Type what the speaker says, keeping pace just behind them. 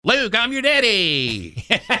Luke, I'm your daddy.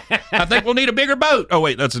 I think we'll need a bigger boat. Oh,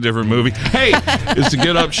 wait, that's a different movie. Hey, it's the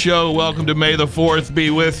Get Up Show. Welcome to May the 4th be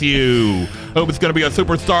with you. Hope it's going to be a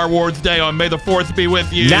super Star Wars day on May the 4th be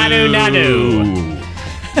with you. Nadu.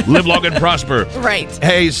 Live long and prosper. Right.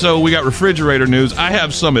 Hey, so we got refrigerator news. I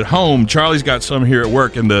have some at home. Charlie's got some here at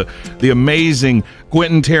work in the amazing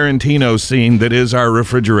Quentin Tarantino scene that is our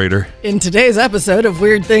refrigerator. In today's episode of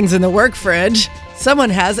Weird Things in the Work Fridge, someone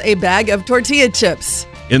has a bag of tortilla chips.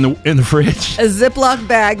 In the fridge? A Ziploc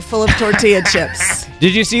bag full of tortilla chips.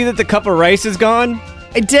 Did you see that the cup of rice is gone?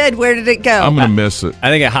 I did. Where did it go? I'm going to miss it. I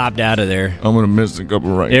think it hopped out of there. I'm going to miss the cup of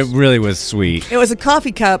rice. It really was sweet. It was a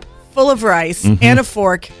coffee cup full of rice and a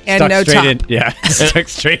fork and Stuck no straight top. Stuck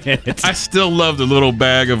straight in it. I still love the little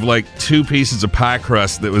bag of like 2 pieces of pie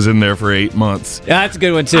crust that was in there for 8 months. Yeah, that's a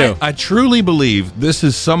good one, too. I truly believe this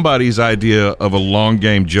is somebody's idea of a long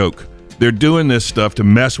game joke. They're doing this stuff to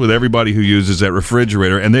mess with everybody who uses that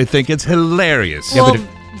refrigerator, and they think it's hilarious. Well,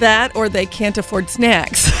 that or they can't afford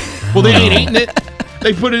snacks. Well, they ain't eating it.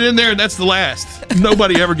 They put it in there, and that's the last.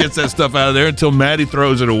 Nobody ever gets that stuff out of there until Maddie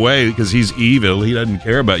throws it away because he's evil. He doesn't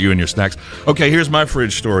care about you and your snacks. Okay, here's my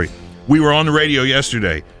fridge story. We were on the radio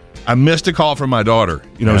yesterday. I missed a call from my daughter.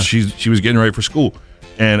 You know, she was getting ready for school.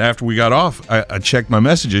 And after we got off, I checked my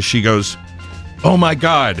messages. She goes, "Oh, my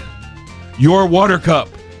God, your water cup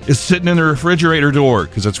is sitting in the refrigerator door,"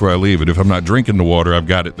 because that's where I leave it. If I'm not drinking the water, I've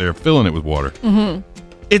got it there, filling it with water. Mm-hmm.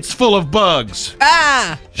 "It's full of bugs."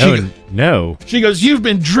 Ah! No. She goes, "You've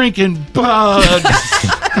been drinking bugs."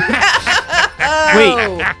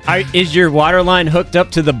 Wait, is your water line hooked up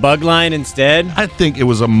to the bug line instead? I think it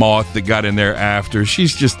was a moth that got in there after.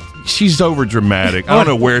 She's over dramatic. I don't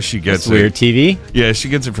know where she gets That's weird. it. TV? Yeah, she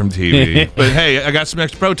gets it from TV. But hey, I got some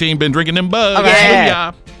extra protein, been drinking them bugs. Okay.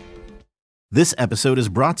 Yeah. This episode is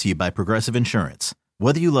brought to you by Progressive Insurance.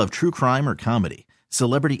 Whether you love true crime or comedy,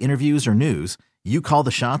 celebrity interviews or news, you call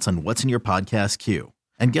the shots on what's in your podcast queue.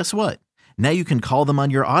 And guess what? Now you can call them on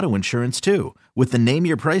your auto insurance too with the Name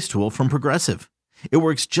Your Price tool from Progressive. It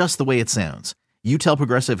works just the way it sounds. You tell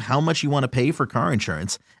Progressive how much you want to pay for car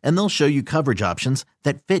insurance, and they'll show you coverage options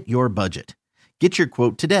that fit your budget. Get your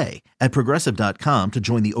quote today at Progressive.com to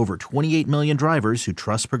join the over 28 million drivers who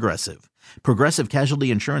trust Progressive. Progressive Casualty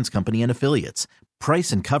Insurance Company and Affiliates.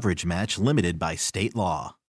 Price and coverage match limited by state law.